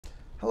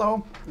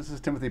Hello, this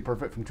is Timothy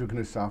Perfect from Two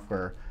Canoe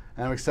Software,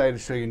 and I'm excited to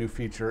show you a new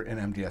feature in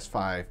MDS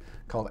 5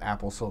 called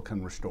Apple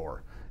Silicon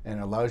Restore. And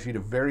it allows you to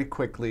very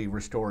quickly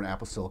restore an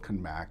Apple Silicon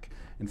Mac.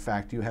 In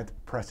fact, you have to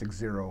press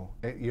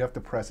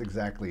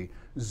exactly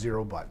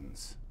 0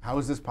 buttons. How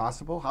is this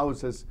possible? How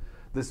is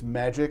this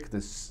magic,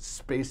 this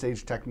space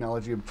age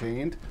technology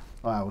obtained?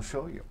 I will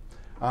show you.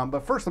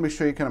 But first, let me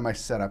show you kind of my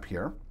setup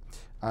here.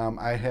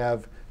 I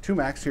have 2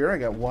 Macs here. I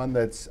got one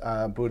that's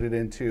booted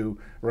into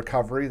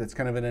recovery that's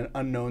kind of in an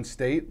unknown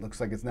state.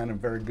 Looks like it's not in a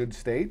very good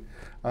state.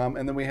 And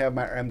then we have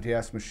my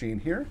MDS machine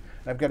here.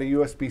 I've got a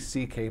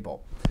USB-C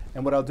cable.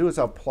 And what I'll do is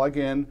I'll plug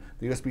in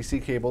the USB-C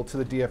cable to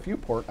the DFU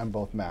port on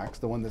both Macs,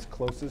 the one that's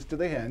closest to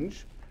the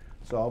hinge.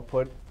 So I'll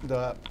put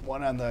the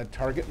one on the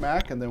target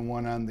Mac and then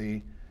one on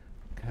the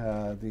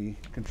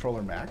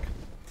controller Mac.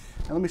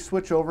 And let me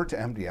switch over to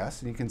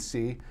MDS, and you can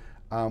see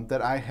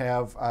that I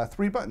have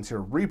 3 buttons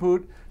here: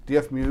 reboot,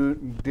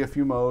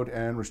 DFU mode,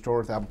 and restore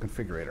with Apple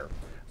Configurator.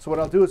 So what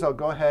I'll do is I'll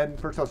go ahead,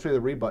 first I'll show you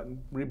the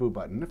reboot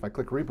button. If I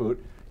click reboot,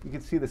 you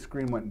can see the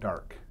screen went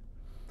dark.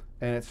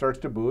 And it starts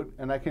to boot,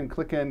 and I can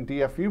click in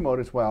DFU mode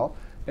as well,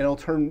 and it'll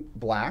turn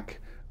black,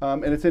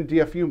 and it's in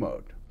DFU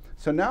mode.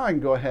 So now I can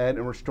go ahead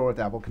and restore with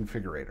Apple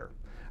Configurator.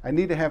 I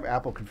need to have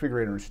Apple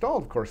Configurator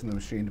installed, of course, in the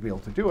machine to be able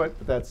to do it,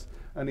 but that's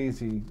an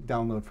easy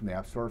download from the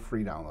App Store,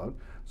 free download.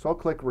 So I'll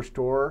click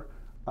Restore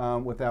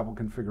with Apple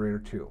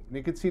Configurator 2. And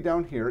you can see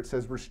down here it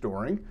says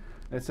Restoring,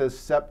 and it says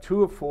Step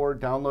 2 of 4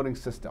 Downloading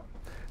System.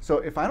 So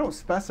if I don't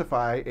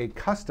specify a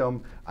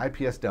custom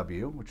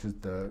IPSW, which is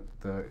the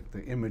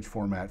image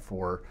format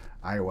for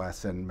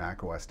iOS and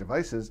macOS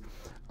devices,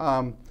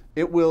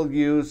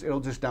 it'll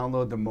just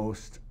download the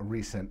most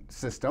recent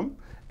system,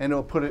 and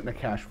it'll put it in a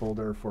cache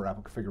folder for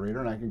Apple Configurator,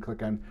 and I can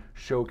click on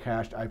Show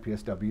Cached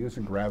IPSWs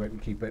and grab it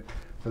and keep it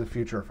for the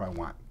future if I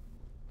want.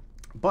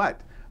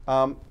 But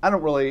I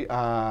don't really,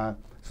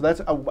 so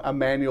that's a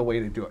manual way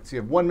to do it. So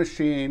you have one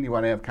machine, you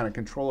want to have kind of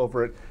control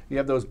over it, you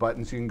have those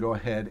buttons, you can go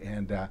ahead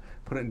and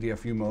put it in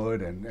DFU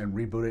mode and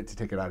reboot it to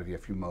take it out of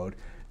DFU mode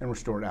and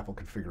restore it to Apple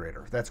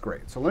Configurator. That's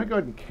great. So let me go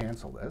ahead and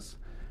cancel this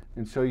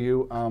and show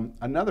you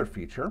another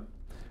feature,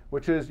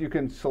 which is you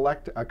can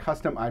select a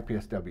custom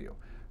IPSW.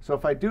 So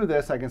if I do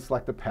this, I can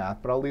select the path,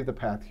 but I'll leave the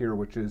path here,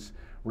 which is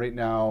right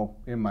now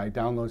in my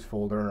downloads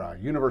folder,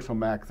 Universal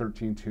Mac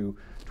 13.2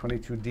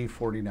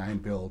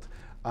 22D49 build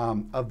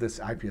of this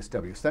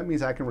IPSW. So that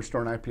means I can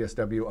restore an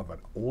IPSW of an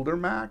older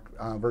Mac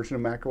version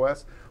of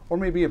macOS, or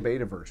maybe a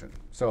beta version.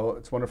 So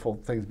it's a wonderful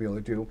thing to be able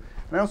to do.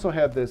 And I also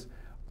have this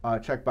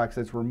checkbox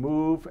that's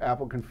Remove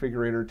Apple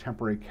Configurator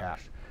Temporary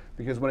Cache,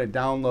 because when it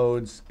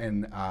downloads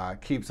and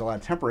keeps a lot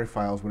of temporary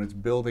files when it's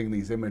building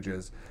these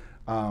images,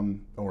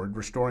 or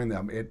restoring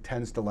them, it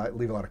tends to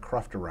leave a lot of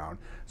cruft around.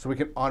 So we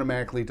can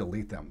automatically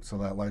delete them. So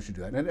that allows you to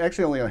do that. And it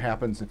actually only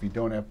happens if you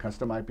don't have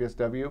custom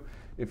IPSW.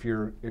 If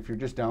you're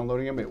just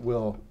downloading them, it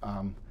will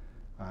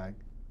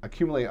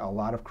accumulate a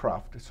lot of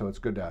cruft. So it's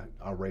good to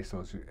erase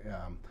those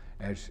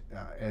if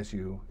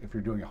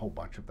you're doing a whole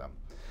bunch of them,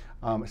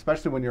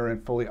 especially when you're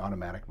in fully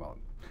automatic mode.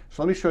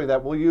 So let me show you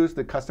that. We'll use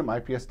the custom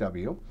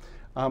IPSW.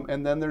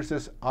 And then there's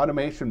this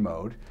automation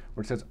mode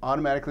where it says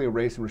automatically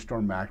erase and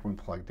restore Mac when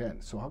plugged in.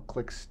 So I'll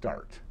click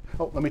Start.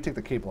 Oh, let me take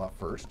the cable out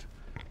first.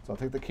 So I'll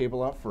take the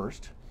cable out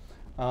first.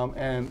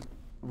 And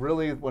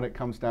really when it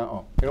comes down,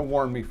 oh, it'll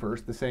warn me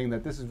first, saying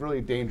that this is really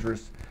a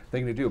dangerous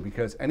thing to do,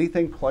 because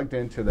anything plugged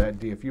into that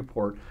DFU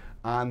port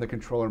on the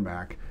controller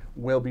Mac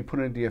will be put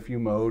in DFU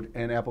mode,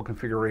 and Apple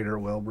Configurator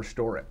will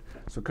restore it.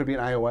 So it could be an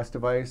iOS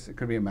device, it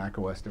could be a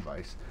macOS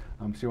device.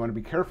 So you want to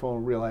be careful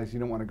and realize you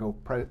don't want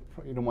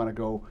to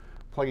go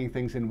plugging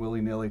things in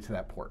willy-nilly to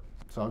that port.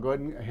 So I'll go ahead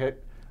and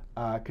hit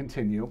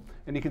Continue.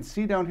 And you can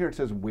see down here it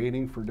says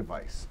Waiting for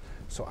Device.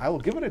 So I will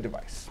give it a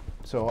device.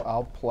 So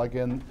I'll plug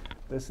in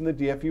this in the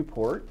DFU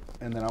port,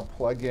 and then I'll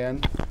plug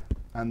in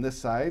on this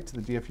side to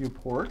the DFU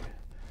port.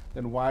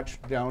 Then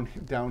watch down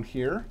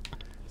here.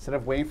 Instead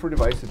of Waiting for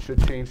Device, it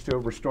should change to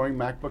Restoring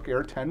MacBook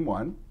Air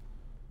 10.1.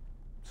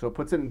 So it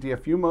puts it in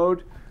DFU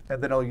mode,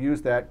 and then I'll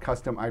use that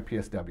custom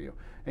IPSW.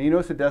 And you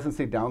notice it doesn't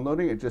say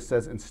downloading, it just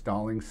says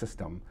installing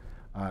system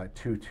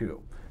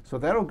 2.2. So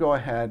that'll go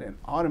ahead and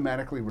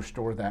automatically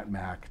restore that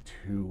Mac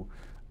to,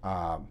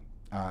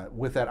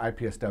 with that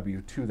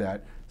IPSW to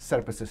that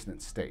setup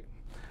assistant state.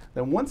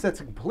 Then once that's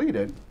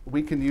completed,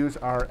 we can use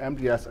our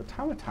MDS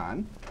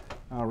automaton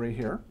right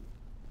here.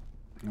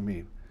 Let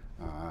me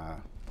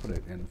put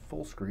it in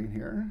full screen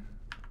here.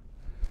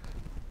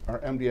 Our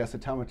MDS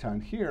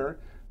automaton here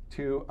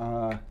to,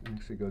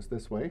 actually goes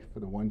this way for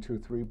the 1, 2,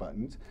 3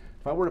 buttons.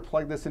 If I were to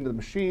plug this into the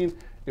machine,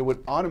 it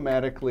would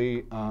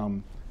automatically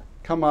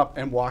come up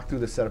and walk through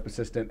the setup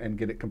assistant and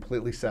get it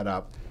completely set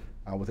up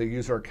with a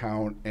user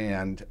account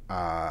and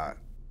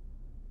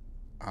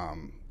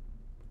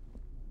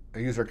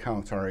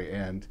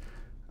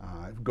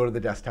go to the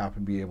desktop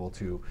and be able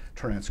to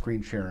turn on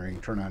screen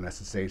sharing, turn on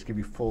SSH, give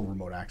you full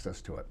remote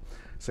access to it.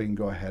 So you can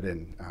go ahead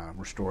and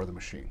restore the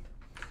machine.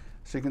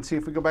 So you can see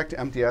if we go back to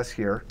MDS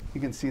here,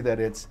 you can see that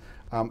it's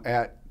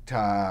at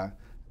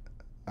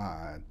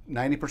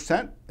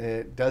 90%.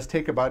 It does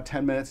take about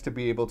 10 minutes to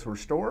be able to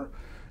restore,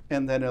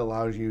 and then it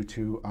allows you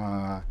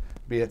to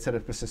be at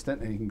setup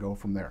assistant, and you can go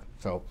from there.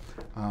 So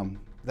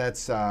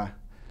that's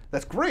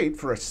great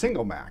for a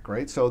single Mac,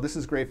 right? So this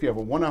is great if you have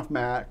a one-off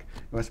Mac,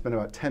 you want to spend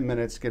about 10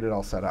 minutes, get it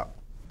all set up.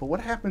 But what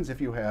happens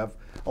if you have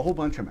a whole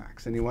bunch of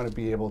Macs and you want to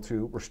be able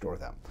to restore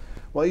them?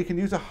 Well, you can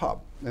use a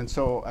hub. And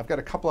so I've got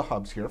a couple of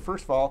hubs here.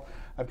 First of all,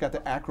 I've got the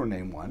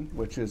Acroname one,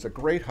 which is a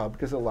great hub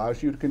because it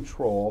allows you to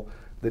control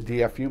the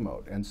DFU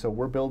mode. And so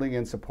we're building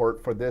in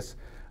support for this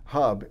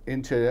hub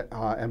into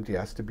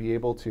MDS to be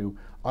able to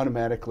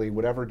automatically,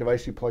 whatever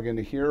device you plug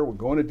into here, will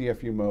go into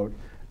DFU mode,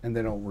 and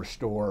then it'll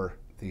restore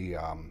the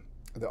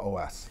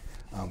OS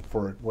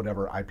for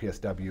whatever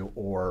IPSW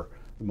or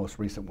the most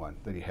recent one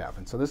that you have.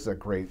 And so this is a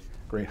great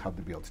hub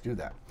to be able to do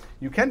that.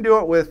 You can do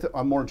it with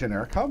a more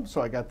generic hub. So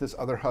I got this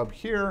other hub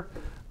here.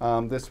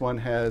 This one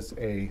has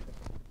a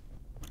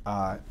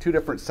 2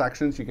 different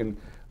sections. You can,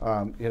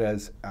 it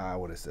has,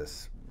 what is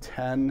this,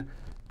 10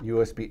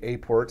 USB-A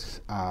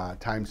ports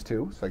times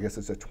 2. So I guess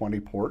it's a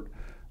 20 port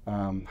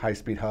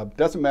high-speed hub.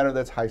 Doesn't matter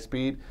that's high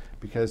speed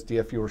because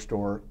DFU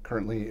Restore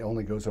currently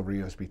only goes over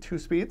USB 2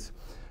 speeds.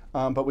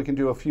 But we can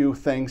do a few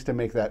things to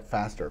make that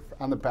faster.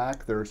 On the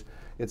back,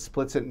 it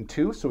splits it in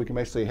 2, so we can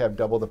basically have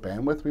double the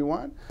bandwidth we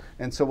want.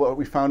 And so what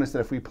we found is that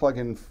if we plug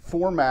in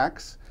 4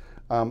 Macs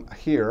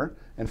here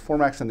and 4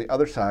 Macs on the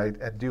other side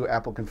and do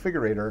Apple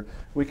Configurator,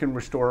 we can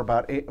restore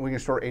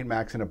store 8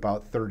 Macs in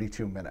about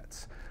 32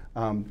 minutes.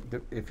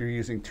 If you're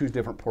using 2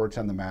 different ports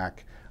on the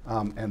Mac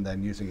and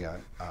then using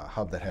a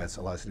hub that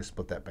allows you to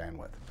split that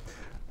bandwidth.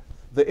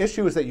 The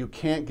issue is that you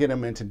can't get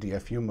them into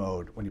DFU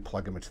mode when you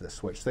plug them into the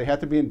switch. They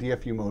have to be in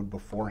DFU mode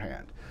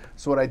beforehand.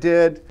 So what I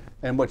did,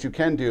 and what you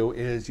can do,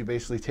 is you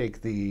basically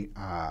take the,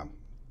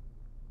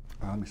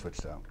 let me switch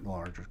to the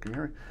larger screen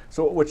here.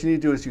 So what you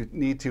need to do is you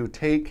need to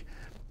take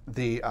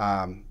the,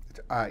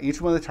 each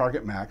one of the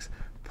target Macs,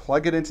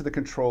 plug it into the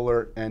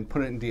controller, and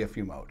put it in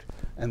DFU mode.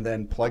 And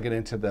then plug it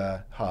into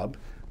the hub,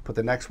 put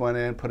the next one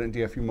in, put it in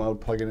DFU mode,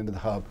 plug it into the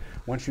hub.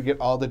 Once you get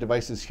all the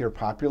devices here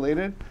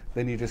populated,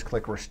 then you just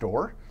click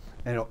Restore,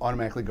 and it'll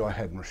automatically go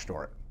ahead and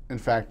restore it. In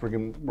fact,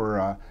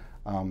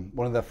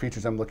 one of the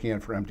features I'm looking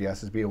at for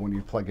MDS is when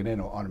you plug it in,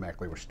 it'll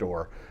automatically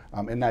restore,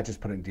 and not just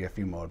put it in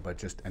DFU mode, but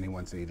just any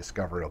ones that you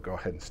discover, it'll go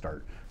ahead and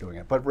start doing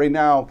it. But right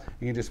now,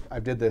 you can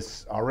I did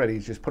this already,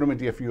 just put them in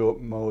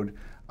DFU mode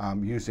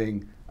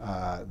using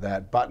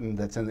that button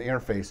that's in the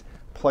interface,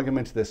 plug them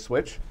into this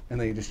switch, and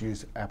then you just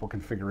use Apple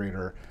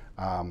Configurator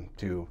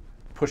to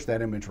push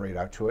that image right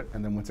out to it,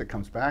 and then once it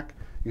comes back,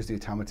 use the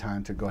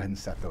automaton to go ahead and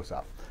set those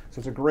up. So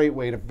it's a great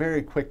way to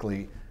very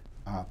quickly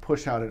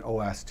push out an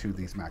OS to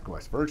these Mac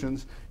OS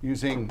versions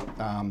using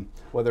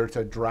whether it's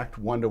a direct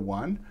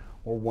one-to-one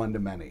or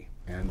one-to-many,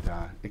 and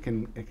you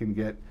can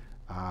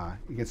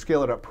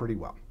scale it up pretty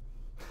well.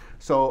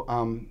 So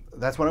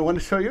that's what I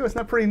wanted to show you. Isn't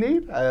that pretty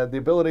neat? The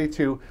ability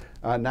to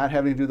not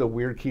having to do the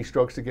weird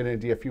keystrokes to get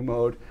into DFU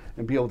mode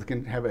and be able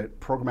to have it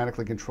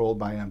programmatically controlled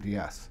by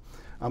MDS.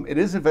 It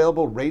is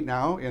available right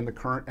now in the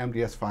current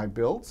MDS 5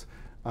 builds.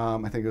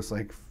 I think it's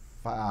like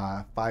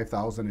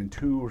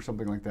 5002 or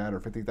something like that, or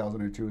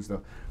 50002 is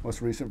the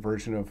most recent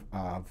version of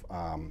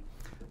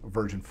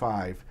version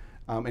 5.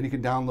 And you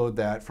can download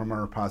that from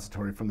our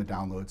repository from the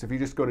downloads. If you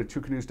just go to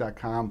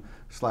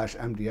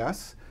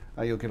twocanoes.com/MDS,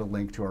 you'll get a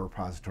link to our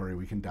repository.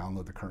 We can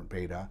download the current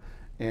beta.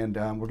 And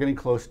we're getting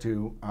close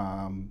to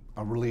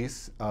a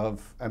release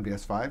of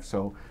MDS 5,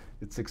 so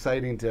it's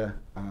exciting to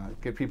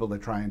get people to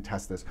try and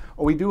test this.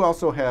 Oh, we do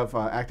also have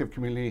active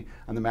community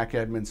on the Mac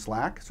Admin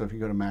Slack, so if you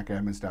go to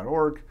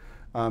macadmins.org,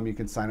 you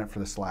can sign up for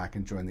the Slack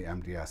and join the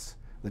MDS,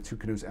 the Two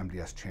Canoes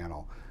MDS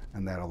channel,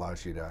 and that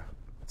allows you to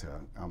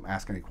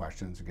ask any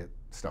questions and get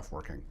stuff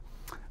working.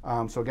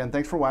 So again,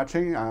 thanks for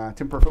watching.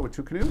 Tim Perfect with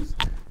Two Canoes,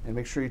 and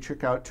make sure you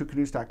check out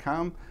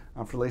twocanoes.com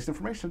for the latest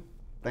information.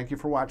 Thank you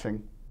for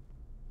watching.